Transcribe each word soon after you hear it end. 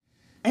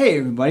Hey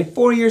everybody,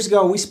 4 years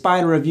ago we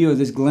spied a review of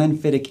this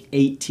Glenfiddich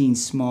 18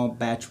 Small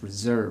Batch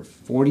Reserve,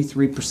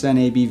 43%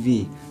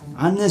 ABV.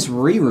 On this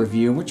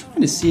re-review, we're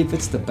trying to see if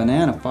it's the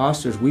Banana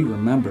Fosters we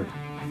remembered.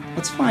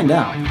 Let's find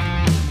out.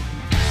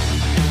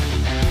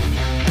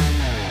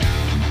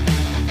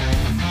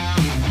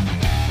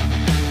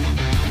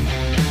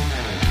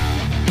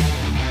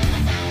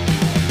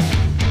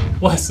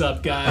 What's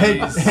up,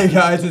 guys? Hey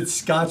guys, it's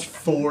Scotch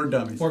for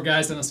Dummies. 4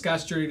 guys on a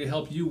Scotch journey to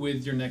help you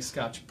with your next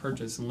Scotch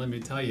purchase. And let me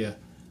tell you,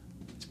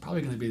 it's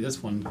probably going to be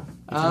this one.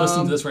 If you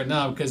listen to this right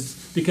now,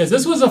 because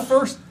this was a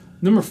first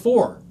number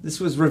 4. This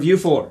was review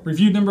 4.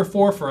 Review number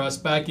 4 for us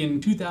back in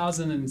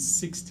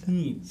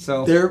 2016.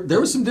 So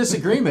There was some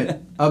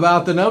disagreement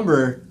about the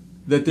number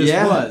that this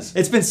was.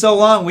 It's been so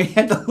long we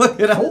had to look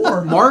it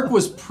up. Mark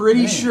was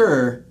pretty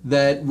sure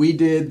that we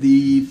did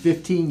the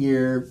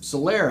 15-year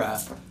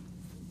Solera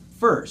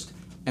first,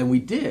 and we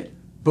did,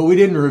 but we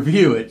didn't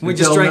review it. We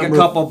just drank a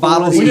couple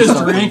bottles. We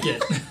just drank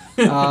it.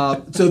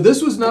 So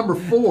this was number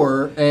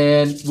 4,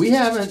 and we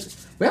haven't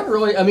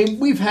really. I mean,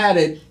 we've had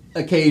it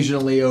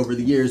occasionally over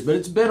the years, but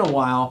it's been a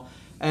while,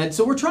 and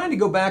so we're trying to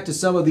go back to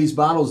some of these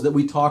bottles that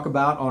we talk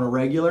about on a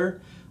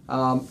regular,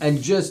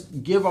 and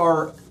just give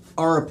our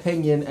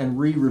opinion and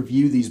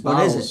re-review these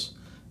bottles. What is it?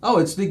 Oh,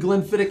 it's the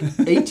Glenfiddich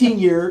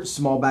 18-year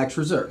Small Batch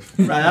Reserve.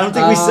 Right, I don't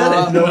think we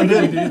said it. No, we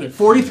didn't either.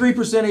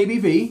 43%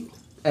 ABV,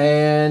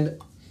 and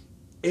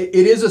it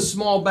is a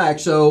small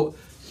batch. So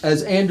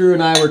as Andrew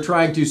and I were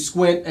trying to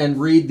squint and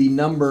read the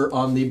number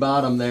on the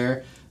bottom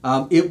there,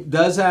 it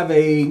does have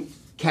a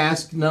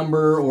cask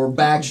number or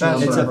batch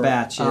number. It's a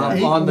batch, yeah.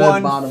 On the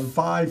bottom.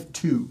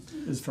 8152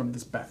 is from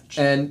this batch.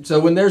 And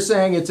so when they're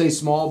saying it's a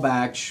small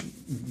batch,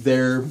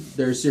 they're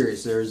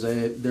serious. There's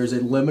a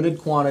limited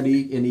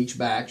quantity in each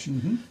batch.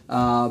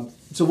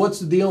 So what's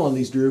the deal on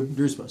these, Drew?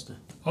 Drew's supposed to.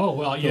 Oh,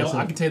 well, I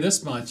can tell you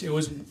this much. It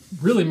was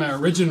really my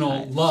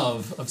original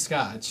love of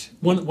Scotch.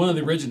 One of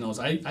the originals.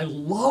 I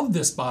loved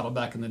this bottle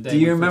back in the day. Do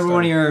you remember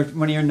one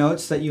of your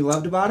notes that you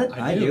loved about it?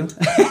 I do.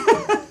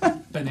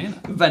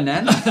 Banana.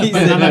 Banana.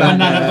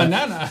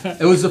 Banana.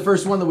 It was the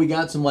first one that we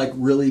got some like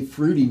really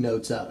fruity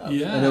notes out of.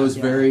 Yeah. And it was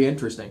very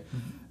interesting.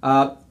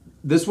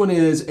 This one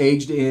is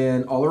aged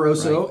in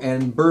Oloroso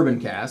and bourbon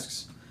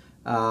casks.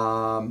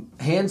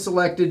 Hand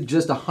selected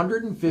just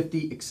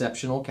 150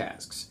 exceptional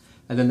casks.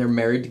 And then they're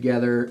married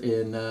together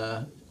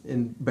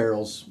in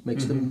barrels,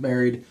 makes them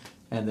married,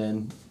 and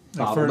then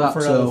bottled up.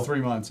 For another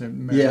 3 months.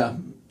 Yeah.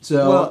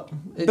 So, well,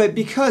 but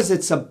because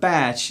it's a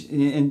batch,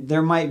 and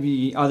there might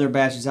be other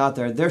batches out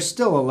there, there's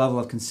still a level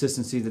of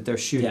consistency that they're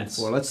shooting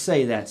for. Let's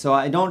say that. So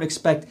I don't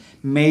expect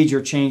major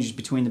changes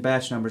between the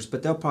batch numbers,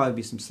 but there'll probably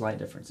be some slight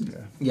differences.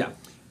 Yeah.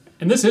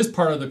 And this is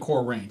part of the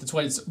core range. That's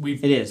why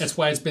it is. That's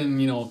why it's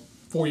been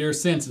 4 years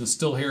since, and it's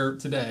still here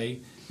today.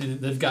 And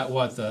they've got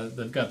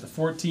they've got the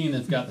 14,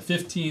 they've got the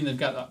 15, they've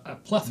got a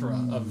plethora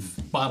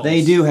of bottles.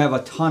 They do have a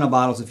ton of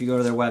bottles if you go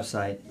to their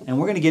website, and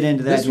we're going to get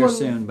into that here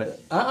soon.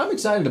 But I'm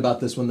excited about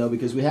this one though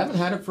because we haven't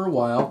had it for a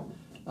while.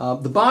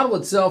 The bottle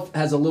itself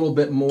has a little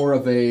bit more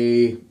of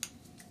a,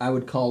 I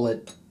would call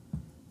it,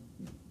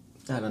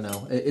 I don't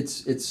know.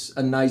 It's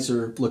a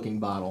nicer looking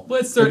bottle. Well,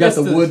 it's got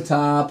the wood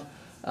top.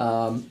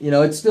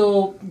 It's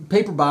still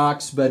paper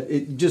box, but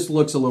it just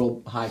looks a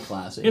little high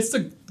classy. It's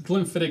the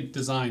Glenfiddich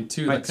design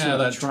too, Right, kind of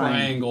that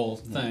triangle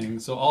thing.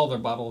 So all their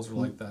bottles are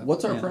like that.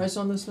 What's our price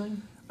on this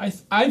thing?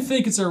 I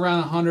think it's around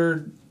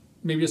 100,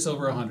 maybe just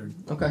over 100.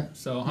 Okay.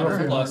 So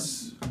 100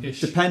 plus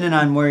ish. depending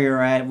on where you're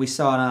at, we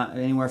saw it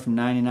anywhere from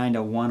 99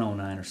 to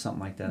 109 or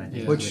something like that. I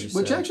think. Yeah.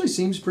 Which actually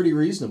seems pretty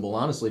reasonable,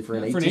 honestly, for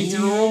an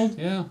 18-year-old.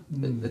 Yeah.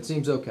 It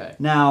seems okay.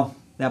 Now,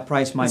 that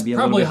price might It's be a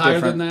little probably bit higher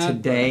different than that,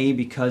 today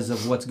because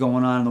of what's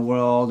going on in the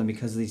world and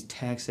because of these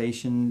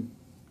taxation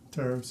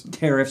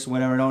tariffs,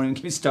 whatever. Don't even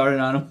get me started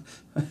on them.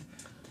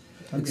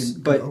 I'm getting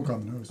but- oak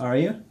on the nose. Are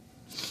you?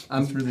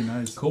 That's really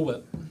nice. Cool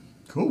Whip.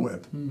 Cool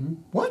Whip.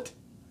 What?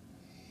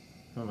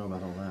 I don't know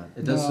about all that.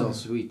 It does smell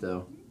sweet,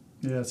 though.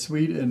 Yeah,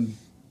 sweet and...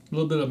 A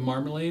little bit of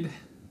marmalade.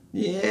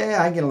 Yeah,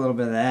 I get a little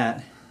bit of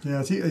that.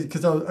 Yeah,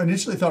 because I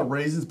initially thought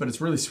raisins, but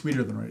it's really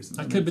sweeter than raisins.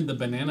 That could have been the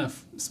banana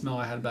smell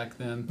I had back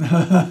then.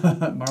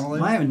 Marmalade?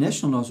 My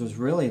initial nose was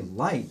really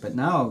light, but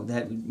now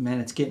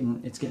it's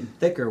getting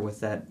thicker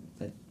with that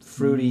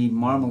fruity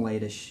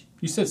marmalade-ish.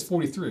 You said it's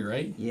 43,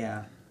 right?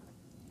 Yeah.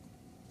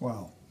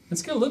 Wow.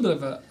 It's got a little bit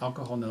of an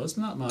alcohol nose,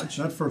 but not much.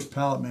 That first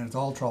palate, man, it's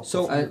all tropical.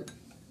 So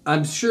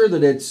I'm sure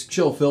that it's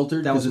chill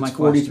filtered That was because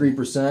my it's question.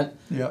 43%.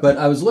 Yeah. But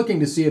I was looking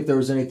to see if there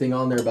was anything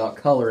on there about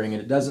coloring,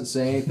 and it doesn't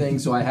say anything,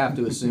 so I have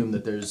to assume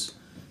that there's,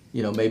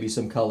 maybe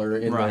some color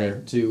in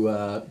there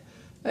to.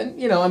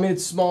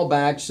 It's small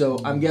batch, so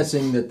I'm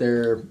guessing that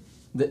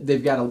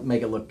they've got to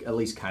make it look at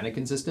least kind of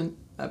consistent.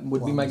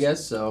 Would be my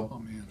guess. So. Oh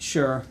man,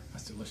 sure.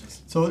 that's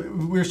delicious. So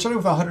we're starting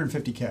with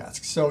 150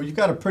 casks. So you've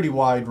got a pretty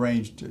wide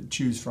range to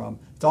choose from.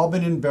 It's all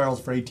been in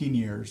barrels for 18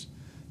 years.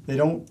 They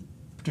don't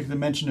particularly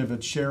mention if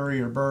it's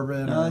sherry or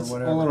bourbon No, or it's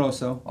whatever.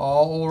 Oloroso.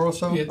 All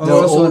Oloroso? Yeah,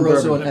 No,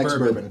 Oloroso and Oloroso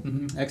bourbon.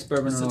 and ex-bourbon.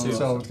 Ex-bourbon That's the and two. Oloroso.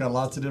 So it's got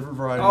lots of different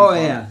varieties. Oh,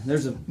 yeah.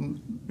 There's a...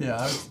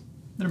 Yeah,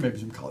 there may be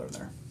some color in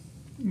there.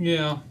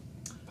 Yeah.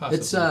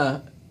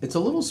 Possibly. It's a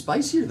little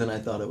spicier than I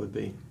thought it would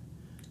be.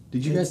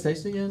 Did you guys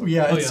taste it yet?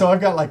 Yeah, Oh, it's, yeah. so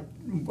I've got like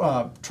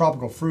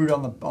tropical fruit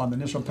on the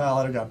initial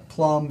palate. I've got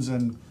plums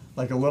and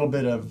like a little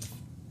bit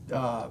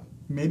of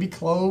maybe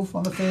clove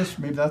on the fish.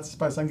 Maybe that's the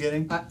spice I'm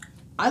getting.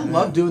 I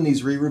love doing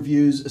these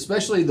re-reviews,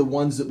 especially the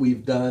ones that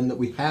we've done that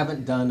we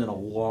haven't done in a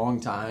long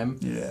time.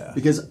 Yeah.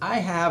 Because I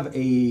have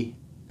a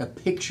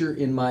picture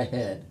in my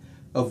head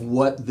of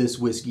what this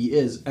whiskey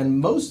is, and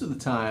most of the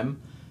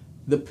time,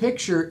 the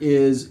picture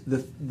is the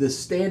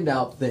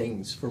standout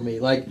things for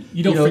me. Like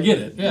You don't forget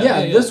it. Yeah,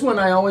 yeah. This one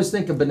I always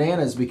think of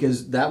bananas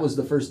because that was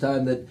the first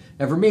time that.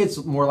 And for me, it's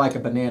more like a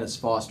bananas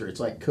Foster. It's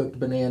like cooked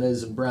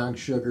bananas and brown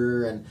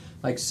sugar and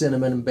like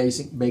cinnamon and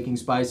basic baking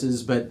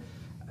spices, but.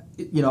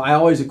 I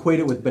always equate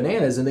it with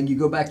bananas, and then you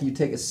go back and you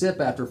take a sip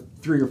after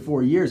 3 or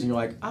 4 years, and you're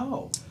like,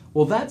 oh,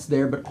 well, that's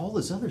there, but all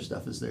this other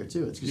stuff is there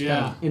too. It's just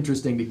kind of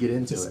interesting to get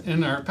into it.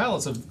 And our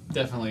palates have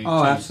definitely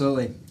Oh, changed.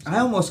 absolutely. I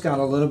almost got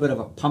a little bit of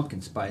a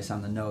pumpkin spice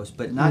on the nose,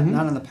 but not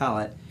on the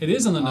palate. It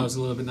is on the nose a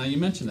little bit now. You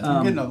mentioned it.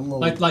 I'm getting a little.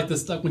 like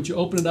this, like when you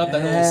open it up,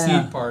 that Yeah.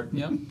 little seed part.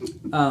 Yep.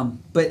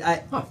 But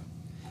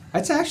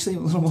it's actually a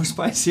little more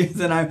spicier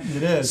than I.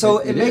 It is. So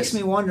It it makes is.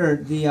 me wonder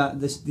the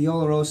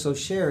Oloroso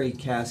sherry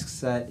casks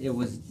that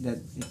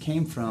it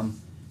came from,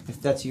 if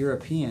that's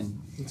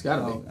European. It's got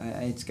to be.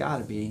 It's got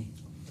to be.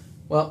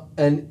 Well,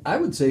 and I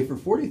would say for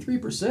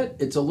 43%,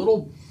 it's a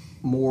little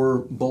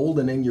more bold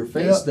and in your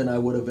face Yeah. than I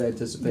would have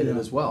anticipated Yeah.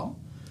 as well,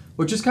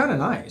 which is kind of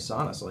nice,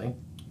 honestly.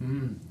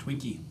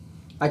 Twinkie.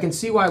 I can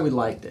see why we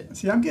liked it.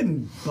 See, I'm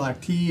getting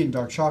black tea and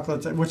dark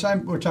chocolate, which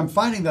I'm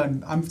finding that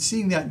I'm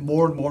seeing that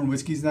more and more in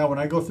whiskeys now. When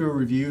I go through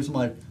reviews, I'm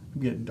like,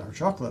 I'm getting dark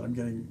chocolate, I'm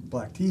getting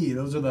black tea.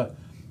 Those are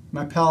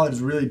my palate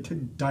is really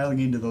dialing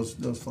into those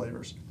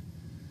flavors.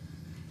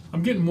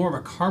 I'm getting more of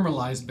a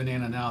caramelized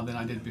banana now than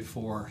I did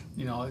before.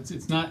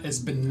 It's not as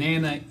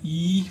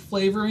banana-y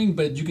flavoring,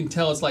 but you can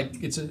tell it's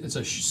like it's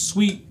a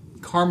sweet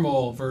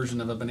caramel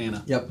version of a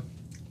banana. Yep.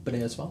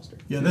 Bananas Foster.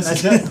 Yeah, this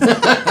is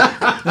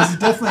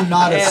definitely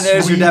not And a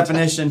there's sweet. your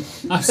definition.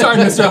 I'm sorry,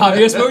 Mr.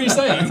 Obvious. What were you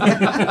saying?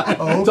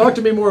 Oh, Talk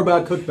to me more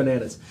about cooked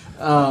bananas.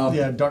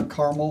 yeah, dark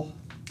caramel.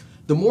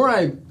 The more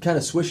I kind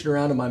of swish it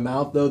around in my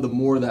mouth, though, the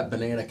more that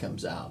banana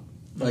comes out.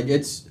 Like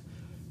it's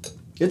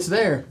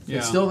there. Yeah.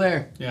 It's still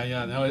there.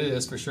 Yeah, no, it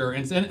is for sure.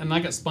 And I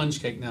got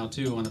sponge cake now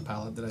too on the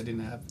palate that I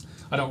didn't have.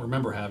 I don't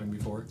remember having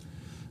before,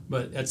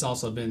 but it's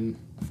also been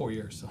 4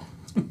 years. So.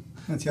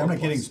 And see, I'm not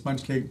getting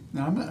sponge cake.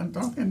 No, I don't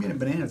think I'm getting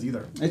bananas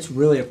either. It's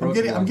really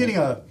approachable. I'm getting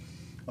a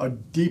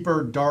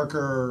deeper,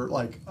 darker,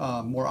 like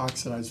more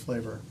oxidized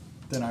flavor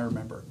than I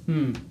remember.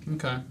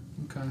 Okay.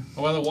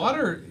 Well, the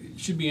water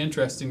should be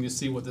interesting to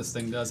see what this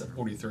thing does at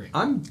 43.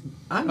 I'm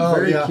Oh,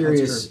 very yeah, that's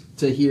curious true.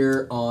 to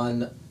hear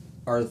on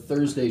our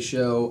Thursday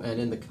show and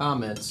in the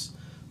comments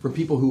from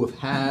people who have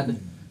had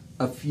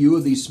a few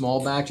of these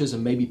small batches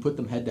and maybe put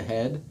them head to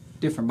head.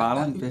 different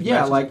bottling.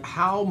 Yeah, like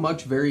how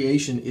much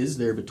variation is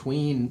there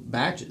between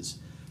batches?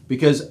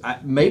 Because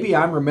maybe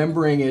I'm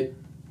remembering it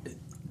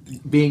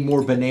being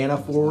more banana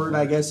forward,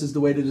 I guess is the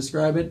way to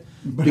describe it,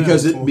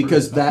 because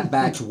that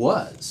batch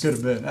was. Could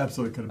have been,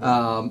 absolutely could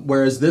have been.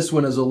 Whereas this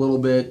one is a little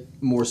bit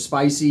more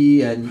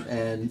spicy,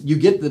 and you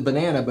get the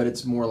banana, but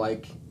it's more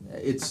like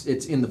it's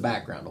in the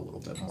background a little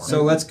bit more.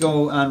 So let's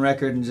go on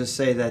record and just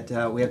say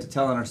that we have to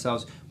tell on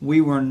ourselves we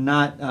were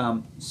not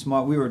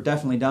smart. We were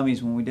definitely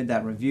dummies when we did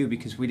that review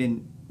because we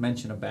didn't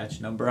mention a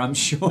batch number. I'm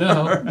sure.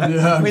 No.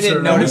 Yeah, I'm we sure.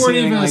 didn't No, we notice weren't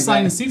anything even like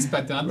assigning that. seats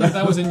back then. I thought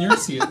that was in your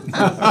seat.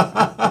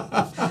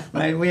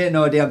 Right? We didn't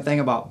know a damn thing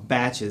about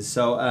batches,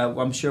 so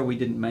I'm sure we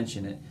didn't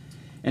mention it.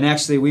 And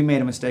actually, we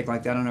made a mistake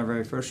like that on our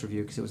very first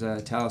review because it was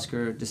a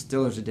Talisker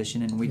Distiller's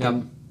edition, and we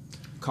didn't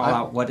call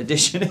out what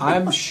edition.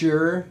 I'm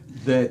sure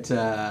that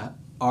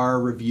our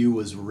review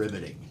was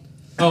riveting.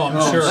 Oh,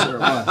 I'm sure. Sure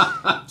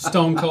was.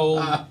 Stone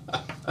cold,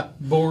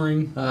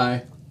 boring,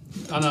 Hi.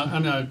 on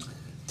a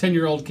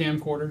 10-year-old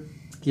camcorder.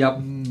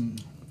 Yep.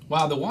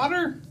 Wow, the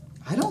water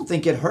I don't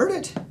think it hurt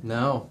it.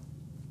 No.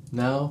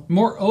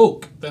 more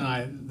oak than I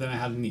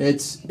had in need.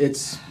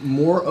 It's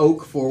more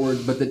oak forward,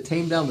 but they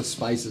tamed down the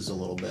spices a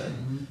little bit.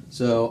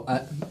 So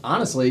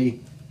honestly,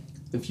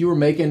 if you were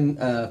making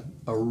a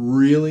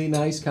really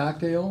nice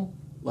cocktail,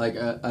 like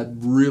a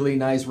really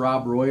nice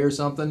Rob Roy or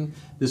something,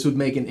 this would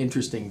make an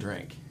interesting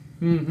drink.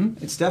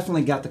 It's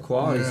definitely got the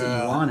qualities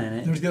that you want in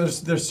it.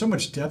 There's so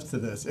much depth to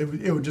this.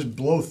 It would just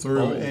blow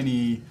through Oh.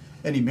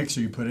 any mixer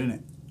you put in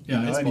it.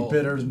 Yeah, it's any bold.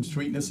 bitters and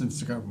sweetness and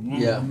stuff.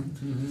 Yeah.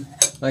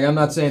 Like I'm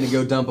not saying to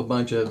go dump a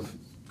bunch of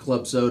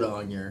club soda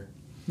on your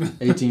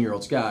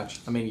 18-year-old scotch.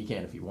 I mean, you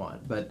can if you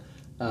want, but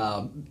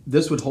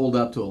this would hold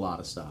up to a lot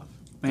of stuff.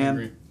 I Man,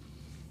 agree.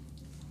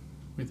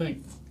 What do you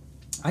think?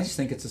 I just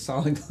think it's a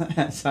solid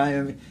glass.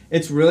 I mean,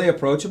 it's really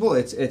approachable.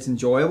 It's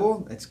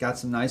enjoyable. It's got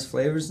some nice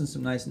flavors and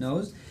some nice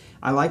nose.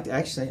 I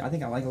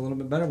think I like it a little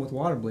bit better with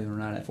water, believe it or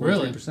not, at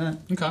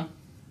 43%. Okay.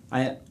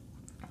 I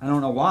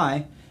don't know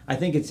why. I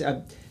think it's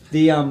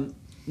the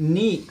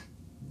neat.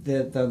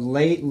 The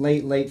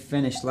late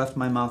finish left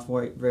my mouth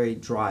very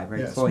dry,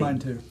 very Yes, cloying. mine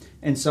too.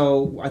 And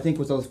so I think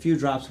with those few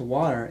drops of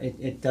water,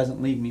 it doesn't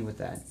leave me with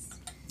that.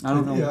 I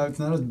don't know. Yeah, it's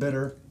not as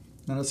bitter,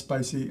 not as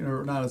spicy,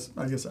 or not as,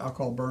 I guess,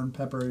 alcohol burn,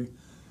 peppery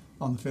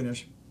on the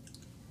finish.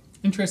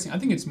 Interesting. I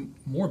think it's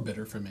more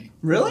bitter for me.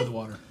 Really? With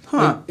water.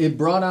 Huh. It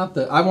brought out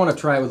the. I want to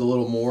try it with a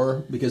little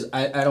more because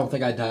I don't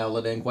think I dialed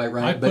it in quite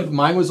right. I But put-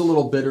 mine was a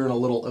little bitter and a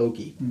little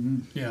oaky.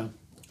 Yeah.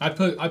 I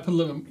put a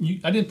little.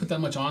 I didn't put that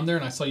much on there,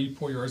 and I saw you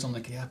pour yours. I'm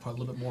like, yeah, I put a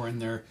little bit more in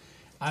there.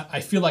 I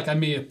feel like I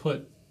may have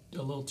put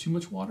a little too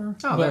much water,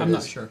 Oh, but there it I'm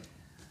not is. sure.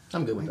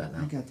 I'm good with that I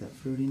now. got that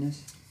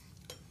fruitiness.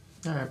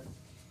 All right.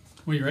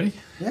 Well, you ready?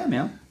 Yeah,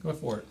 man. Go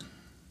for it.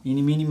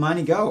 Eeny, meeny,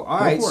 miny, go. All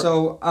right, for it.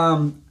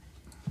 so,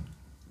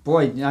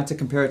 boy, not to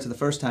compare it to the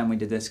first time we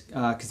did this,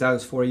 because that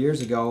was 4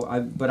 years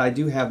ago, but I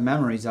do have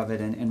memories of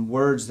it and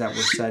words that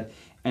were said,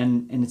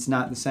 and it's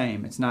not the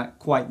same. It's not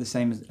quite the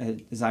same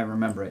as I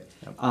remember it.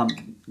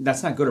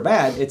 That's not good or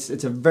bad. It's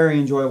a very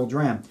enjoyable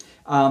dram.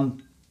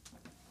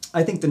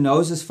 I think the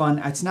nose is fun.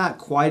 It's not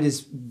quite as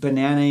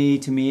banana-y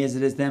to me as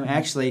it is them.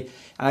 Actually,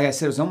 like I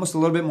said, it was almost a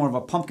little bit more of a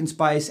pumpkin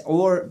spice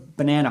or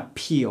banana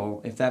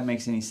peel, if that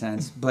makes any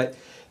sense. But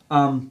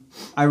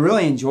I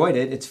really enjoyed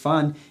it. It's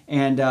fun.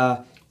 And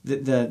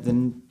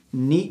the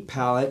neat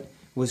palate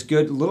was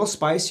good. A little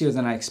spicier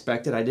than I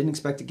expected. I didn't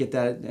expect to get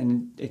that,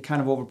 and it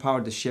kind of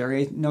overpowered the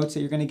sherry notes that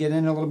you're going to get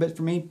in a little bit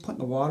for me. Putting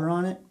the water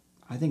on it,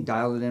 I think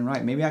dialed it in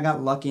right. Maybe I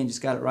got lucky and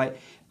just got it right.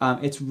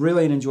 It's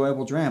really an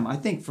enjoyable dram. I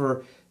think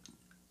for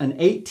an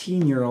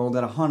 18-year-old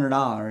at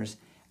 $100,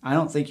 I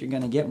don't think you're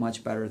going to get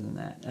much better than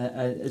that.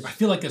 I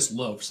feel like it's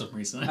low for some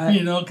reason.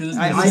 Because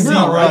I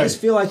know. I just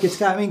feel like it's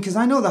got. I mean, because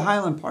I know the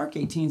Highland Park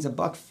 18 is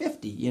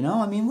 $1.50. You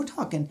know, I mean, we're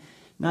talking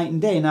night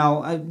and day.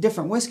 Now,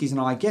 different whiskeys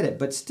and all, I get it,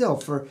 but still,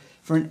 for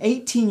an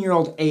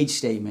 18-year-old age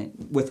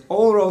statement with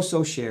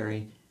Oloroso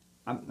sherry,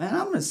 I'm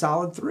a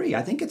solid 3.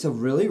 I think it's a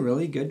really,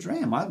 really good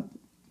dram.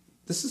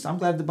 I'm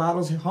glad the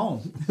bottle's at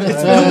home.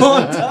 It's been a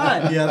long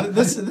time. Yeah,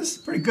 this is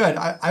pretty good.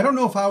 I don't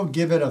know if I would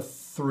give it a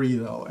 3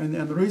 though, and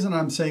the reason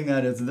I'm saying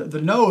that is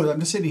the nose. I'm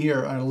just sitting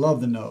here and I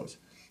love the nose.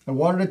 I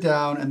watered it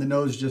down, and the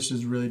nose just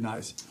is really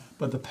nice.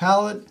 But the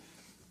palate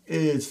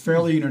is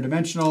fairly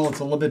unidimensional. It's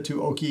a little bit too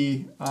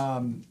oaky.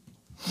 I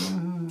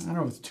don't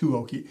know if it's too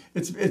oaky.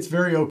 It's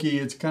very oaky.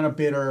 It's kind of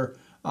bitter.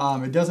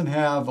 It doesn't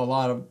have a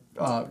lot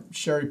of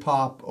sherry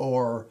pop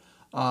or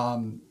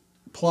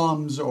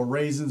plums or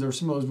raisins or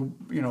some of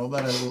those,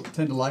 that I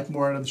tend to like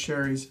more out of the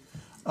sherries.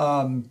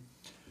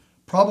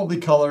 Probably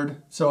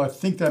colored, so I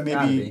think that may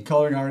Gotta be be.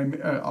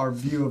 coloring our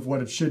view of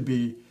what it should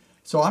be.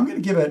 So I'm going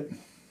to give it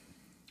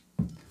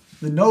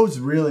the nose.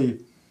 Really,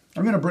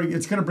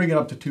 it's going to bring it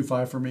up to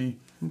 2.5 for me.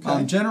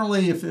 Okay.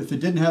 Generally, if it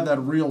didn't have that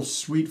real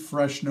sweet,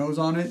 fresh nose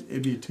on it,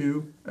 it'd be a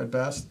 2 at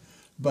best.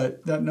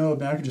 But that nose,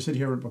 man, I could just sit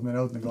here with my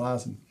nose in the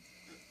glass and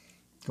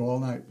go all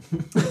night.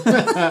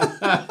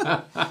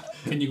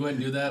 Can you go ahead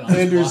and do that? On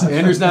the spot?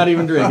 Andrew's not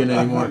even drinking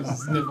anymore.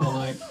 Sniff all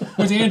night.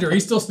 Where's Andrew?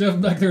 He's still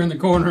sniffing back there in the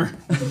corner.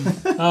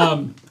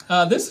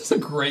 This is a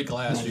great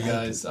glass, you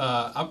guys.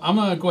 I'm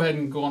gonna go ahead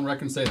and go on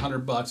record and say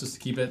 $100 just to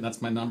keep it, and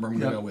that's my number I'm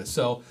gonna Yep. go with.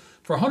 So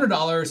for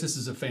 $100, this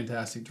is a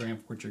fantastic dram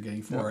for what you're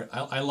getting for it.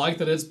 I like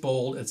that it's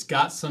bold. It's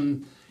got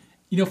some,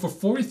 for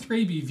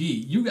 43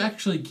 ABV, you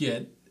actually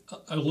get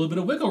a little bit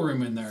of wiggle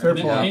room in there. Fair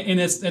and, point. and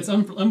it's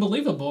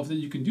unbelievable that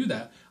you can do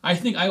that. I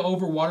think I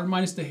overwatered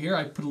mine to here.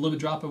 I put a little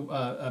drop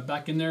of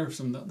back in there,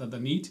 some of the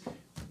neat.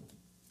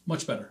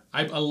 Much better.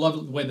 I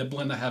love the way the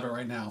blend I have it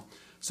right now.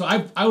 So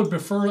I would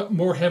prefer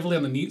more heavily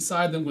on the neat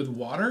side than with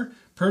water.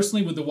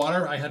 Personally, with the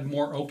water, I had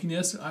more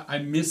oakiness. I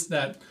missed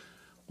that.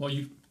 Well,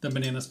 the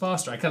Bananas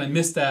Foster. I kind of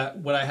missed that.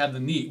 What I had the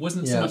neat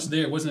wasn't so Yeah. much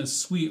there. It wasn't as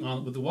sweet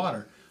with the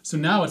water. So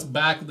now it's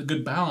back with a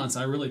good balance.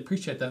 I really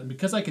appreciate that. And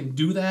because I can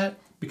do that,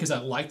 because I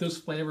like those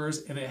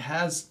flavors, and it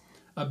has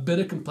a bit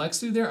of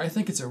complexity there, I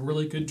think it's a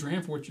really good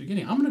dram for what you're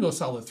getting. I'm going to go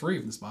solid 3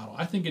 from this bottle.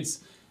 I think it's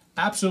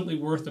absolutely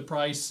worth the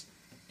price.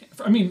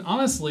 I mean,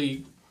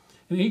 honestly,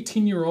 an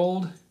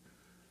 18-year-old,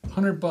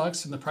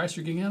 $100 and the price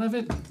you're getting out of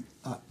it,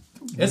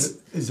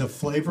 Is the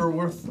flavor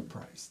worth the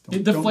price?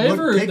 take the number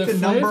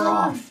flavor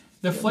off.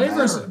 The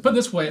flavors. matter. Put it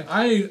this way,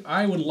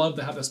 I would love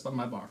to have this by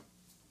my bar.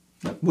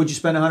 Would you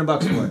spend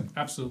 $100 for it?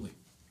 Absolutely.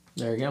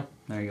 There you go.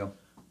 There you go.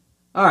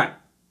 All right.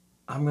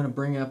 I'm going to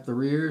bring up the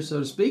rear, so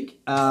to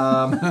speak.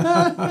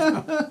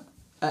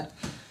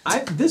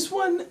 This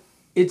one,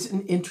 it's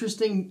an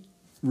interesting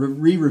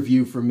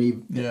re-review for me.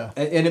 Yeah.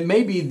 And it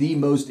may be the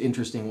most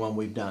interesting one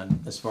we've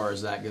done as far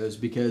as that goes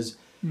because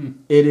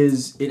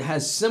it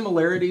has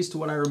similarities to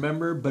what I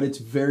remember, but it's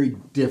very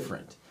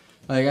different.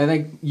 Like I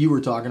think you were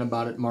talking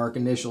about it, Mark,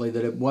 initially,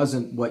 that it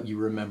wasn't what you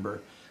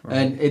remember. Right.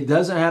 And it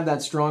doesn't have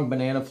that strong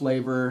banana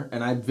flavor,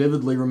 and I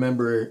vividly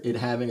remember it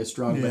having a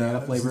strong banana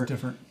this flavor. is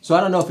different. So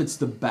I don't know if it's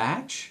the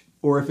batch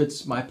or if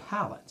it's my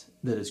palate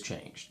that has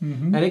changed.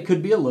 And it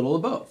could be a little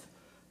of both.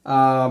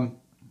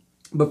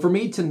 But for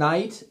me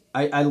tonight,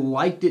 I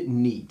liked it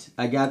neat.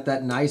 I got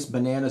that nice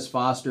Bananas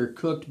Foster,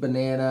 cooked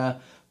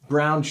banana,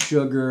 brown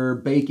sugar,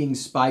 baking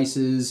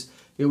spices.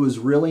 It was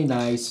really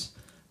nice.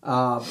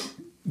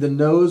 The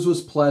nose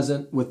was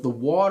pleasant. With the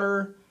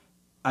water,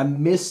 I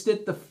missed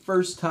it the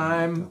first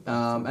time,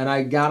 and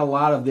I got a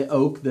lot of the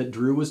oak that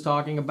Drew was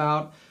talking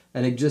about.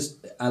 and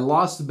I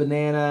lost the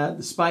banana.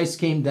 The spice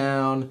came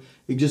down.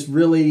 It just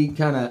really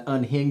kind of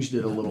unhinged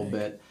it a little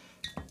bit.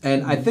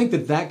 And I think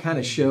that kind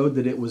of showed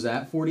that it was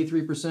at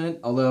 43%,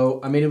 although,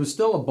 I mean, it was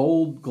still a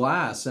bold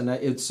glass, and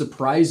it's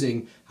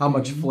surprising how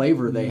much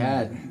flavor they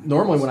had.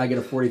 Normally when I get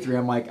a 43,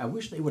 I'm like, I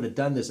wish they would have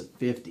done this at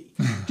 50.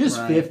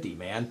 Just 50,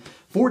 man.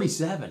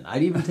 47.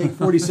 I'd even take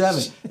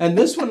 47. And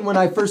this one, when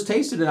I first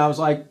tasted it, I was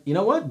like, you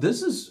know what?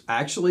 This is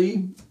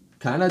actually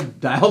kind of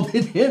dialed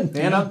it in,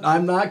 man. Yeah.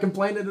 I'm not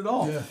complaining at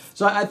all. Yeah.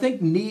 So I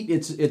think neat,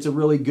 it's a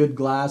really good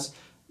glass.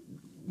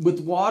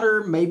 With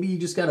water, maybe you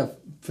just got to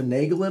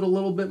finagle it a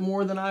little bit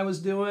more than I was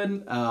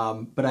doing,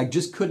 but I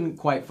just couldn't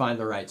quite find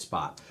the right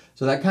spot.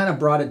 So that kind of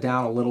brought it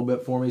down a little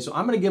bit for me. So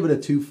I'm going to give it a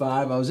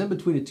 2.5. I was in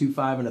between a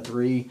 2.5 and a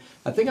 3.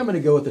 I think I'm going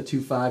to go with a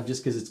 2.5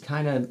 just because it's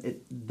kind of,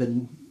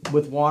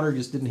 with water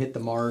just didn't hit the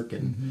mark,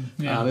 and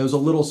it was a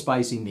little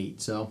spicy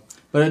neat. So,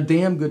 but a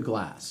damn good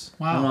glass.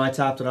 I don't Wow. know, I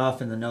topped it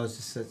off, and the nose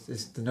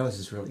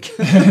is really good.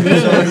 So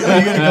are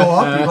you going to go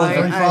up? You go I-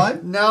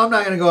 35? No, I'm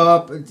not going to go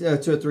up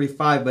to a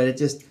 3.5, but it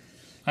just.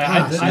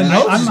 I'm the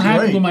nose is happy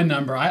great. with my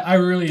number. I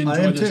really I enjoy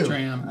am this too.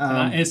 dram.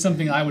 And it's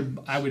something I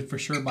would for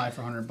sure buy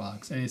for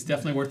 $100, and it's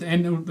definitely worth it.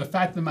 And the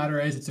fact of the matter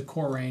is, it's a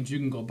core range. You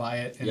can go buy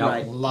it. And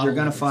Right. a lot You're of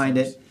going to liquor find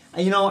stores.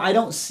 it. You know, I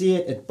don't see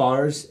it at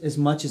bars as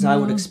much as I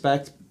would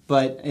expect,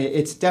 but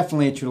it's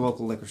definitely at your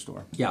local liquor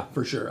store. Yeah,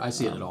 for sure. I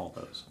see it at all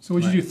those. So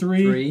would you do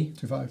three?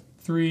 2.5.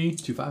 3.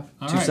 2.5.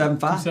 All right. 2.75.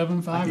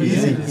 2.75. it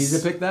Easy. is. Easy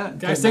to pick that.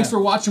 Guys, thanks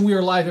for watching. We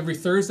are live every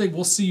Thursday.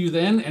 We'll see you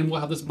then, and we'll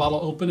have this bottle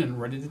open and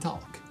ready to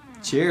talk.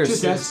 Cheers.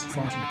 Cheers, guys. Thanks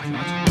for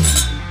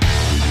watching.